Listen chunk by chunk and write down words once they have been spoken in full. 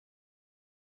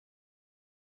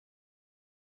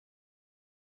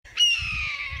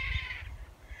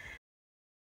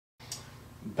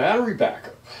Battery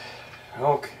backup.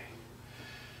 Okay.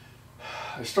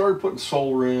 I started putting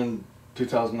solar in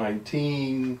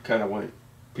 2019, kind of went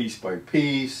piece by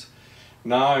piece.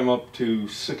 Now I'm up to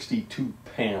 62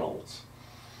 panels.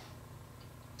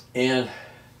 And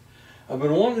I've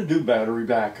been wanting to do battery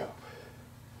backup.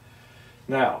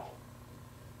 Now,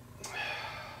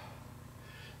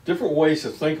 different ways to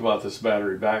think about this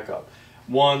battery backup.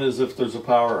 One is if there's a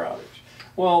power outage.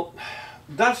 Well,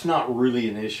 that's not really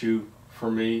an issue for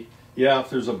me. Yeah, if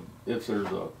there's a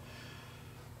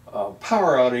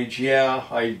power outage, yeah,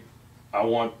 I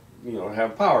want to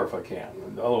have power if I can.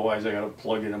 And otherwise, I got to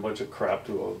plug in a bunch of crap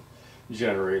to a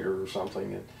generator or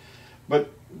something.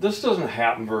 But this doesn't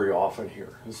happen very often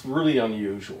here. It's really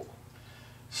unusual.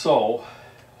 So,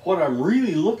 what I'm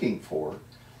really looking for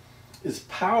is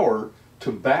power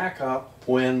to back up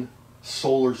when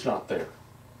solar's not there.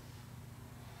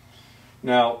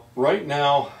 Now, right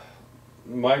now,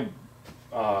 my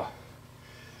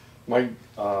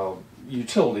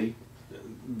utility,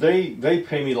 they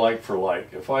pay me like for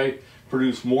like. If I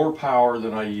produce more power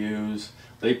than I use,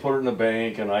 they put it in the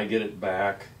bank and I get it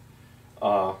back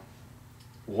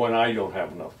when I don't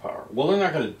have enough power. Well, they're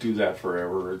not going to do that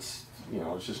forever. It's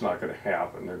just not going to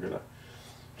happen. They're going to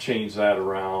change that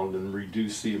around and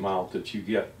reduce the amount that you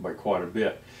get by quite a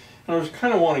bit. And I was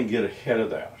kind of wanting to get ahead of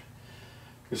that.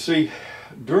 You see,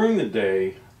 during the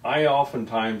day, I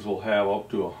oftentimes will have up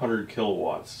to 100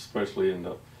 kilowatts, especially in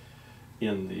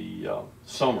the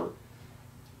summer,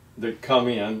 that come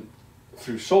in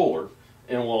through solar.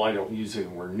 And well, I don't use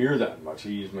anywhere near that much. I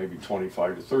use maybe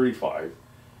 25 to 35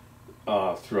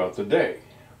 throughout the day.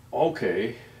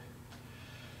 Okay,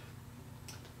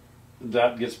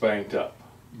 that gets banked up.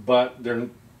 But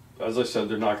as I said,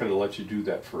 they're not going to let you do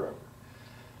that forever.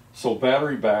 So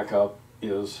battery backup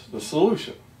is the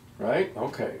solution, right?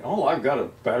 Okay, oh, I've got a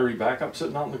battery backup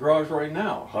sitting out in the garage right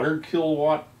now. 100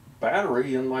 kilowatt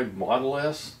battery in my Model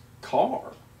S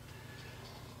car.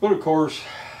 But of course,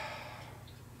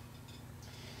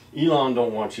 Elon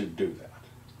don't want you to do that.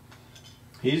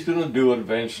 He's going to do it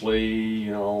eventually,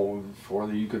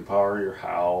 before you could power your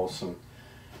house.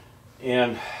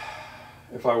 And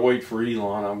if I wait for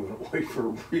Elon, I'm going to wait for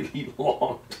a really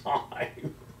long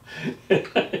time.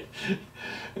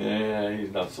 Yeah,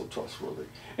 he's not so trustworthy.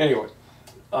 Anyway,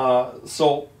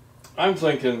 so I'm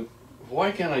thinking,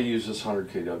 why can't I use this 100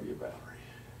 kW battery?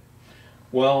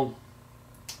 Well,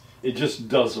 it just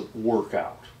doesn't work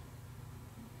out.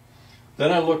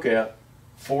 Then I look at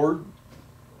Ford.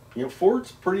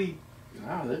 Ford's pretty,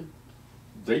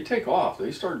 they take off.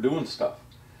 They start doing stuff.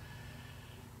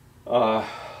 The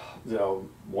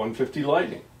 150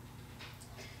 Lightning.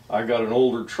 I got an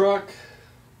older truck.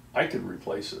 I could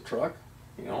replace the truck,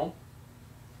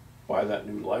 buy that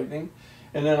new Lightning,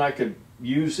 and then I could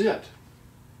use it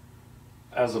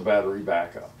as a battery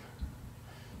backup.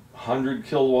 100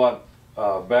 kilowatt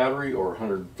battery or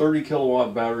 130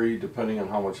 kilowatt battery, depending on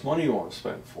how much money you want to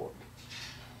spend for it.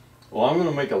 Well, I'm going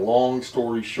to make a long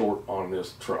story short on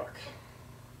this truck.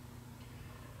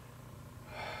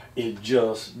 It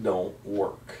just don't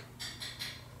work.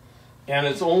 And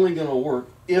it's only going to work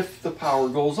if the power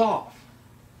goes off.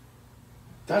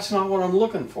 That's not what I'm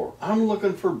looking for. I'm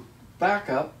looking for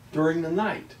backup during the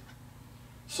night,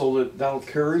 so that'll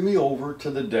carry me over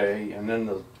to the day, and then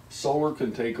the solar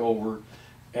can take over,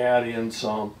 add in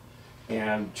some,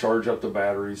 and charge up the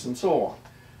batteries and so on.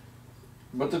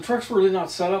 But the truck's really not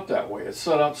set up that way. It's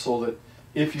set up so that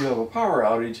if you have a power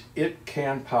outage, it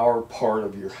can power part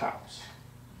of your house.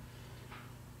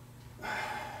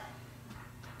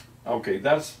 Okay,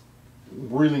 that's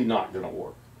really not going to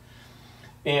work.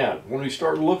 And when we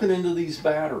start looking into these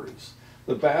batteries,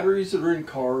 the batteries that are in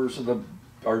cars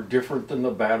are different than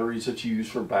the batteries that you use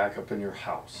for backup in your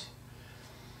house.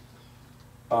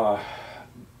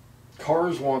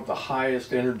 Cars want the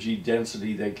highest energy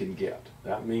density they can get.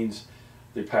 That means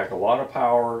they pack a lot of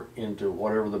power into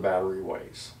whatever the battery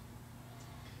weighs.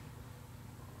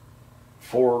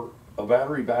 For a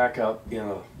battery backup in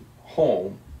a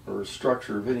home or a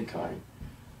structure of any kind,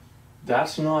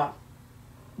 that's not,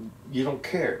 you don't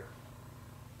care.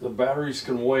 The batteries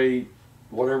can weigh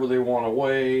whatever they want to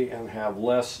weigh and have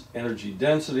less energy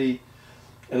density,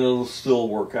 and it'll still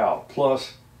work out.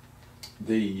 Plus,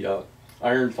 the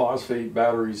iron phosphate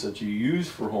batteries that you use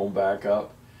for home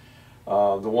backup,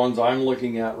 the ones I'm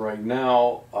looking at right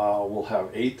now will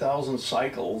have 8,000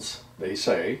 cycles, they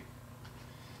say.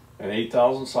 And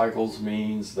 8,000 cycles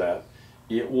means that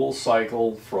it will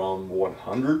cycle from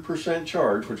 100%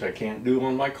 charge, which I can't do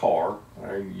on my car.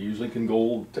 I usually can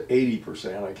go to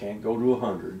 80%. I can't go to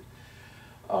 100.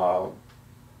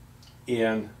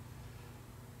 And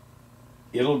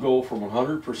it'll go from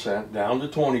 100% down to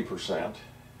 20%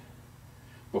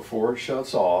 before it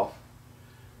shuts off,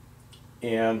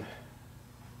 and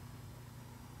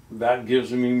that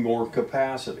gives me more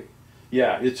capacity.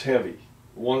 Yeah, it's heavy.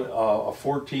 A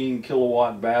 14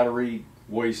 kilowatt battery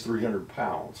weighs 300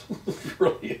 pounds. It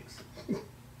really is.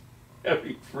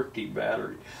 Heavy freaking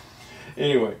battery.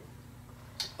 Anyway,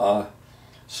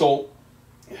 so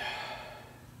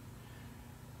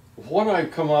what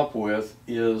I've come up with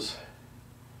is,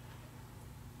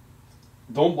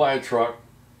 don't buy a truck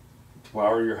to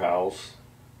power your house,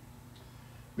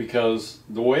 because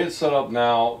the way it's set up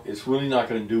now, it's really not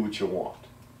going to do what you want.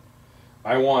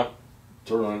 I want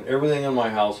to run everything in my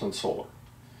house on solar,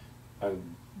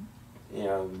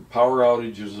 and power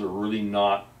outages are really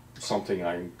not something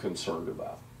I'm concerned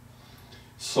about.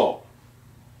 So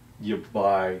you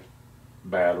buy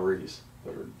batteries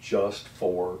that are just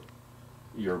for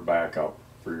your backup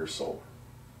for your solar,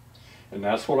 and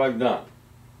that's what I've done.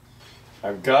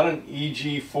 I've got an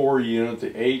EG4 unit,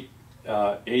 the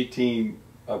 18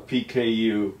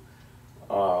 PKU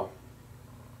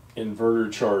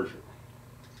inverter charger.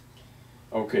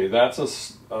 Okay, that's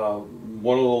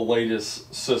one of the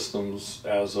latest systems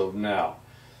as of now.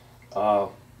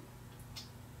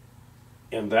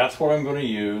 And that's what I'm going to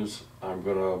use. I'm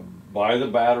going to buy the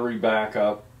battery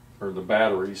backup, or the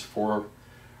batteries for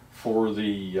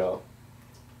the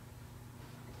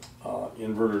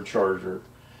inverter charger.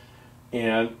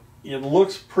 And it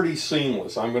looks pretty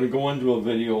seamless. I'm going to go into a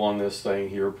video on this thing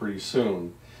here pretty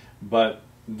soon. But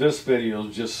this video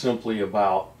is just simply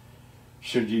about,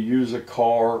 should you use a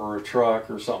car or a truck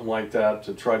or something like that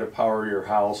to try to power your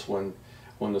house when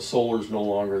the solar's no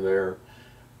longer there?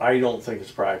 I don't think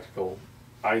it's practical.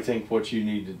 I think what you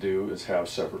need to do is have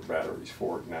separate batteries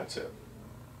for it, and that's it.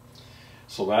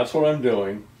 So that's what I'm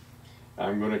doing.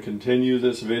 I'm going to continue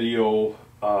this video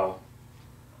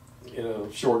in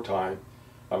a short time.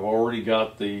 I've already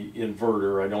got the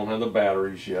inverter. I don't have the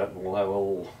batteries yet. We'll have a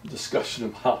little discussion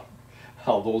about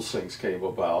how those things came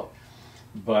about.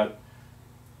 But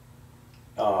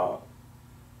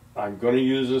I'm going to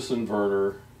use this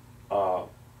inverter,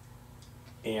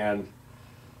 and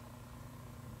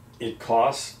it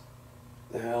costs,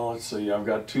 well, let's see, I've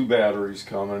got 2 batteries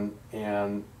coming,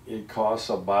 and it costs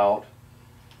about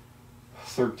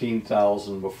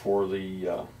 $13,000 before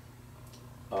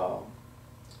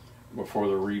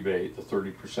the rebate, the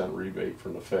 30% rebate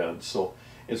from the Fed. So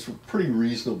it's pretty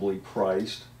reasonably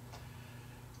priced,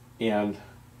 and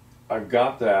I've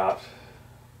got that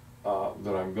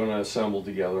that I'm going to assemble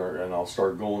together, and I'll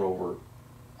start going over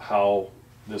how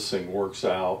this thing works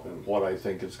out and what I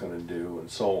think it's going to do and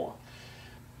so on.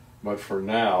 But for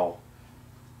now,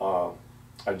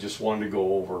 I just wanted to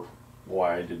go over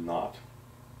why I did not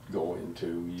go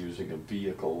into using a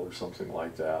vehicle or something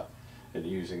like that and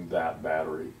using that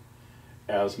battery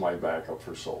as my backup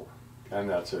for solar. And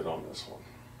that's it on this one.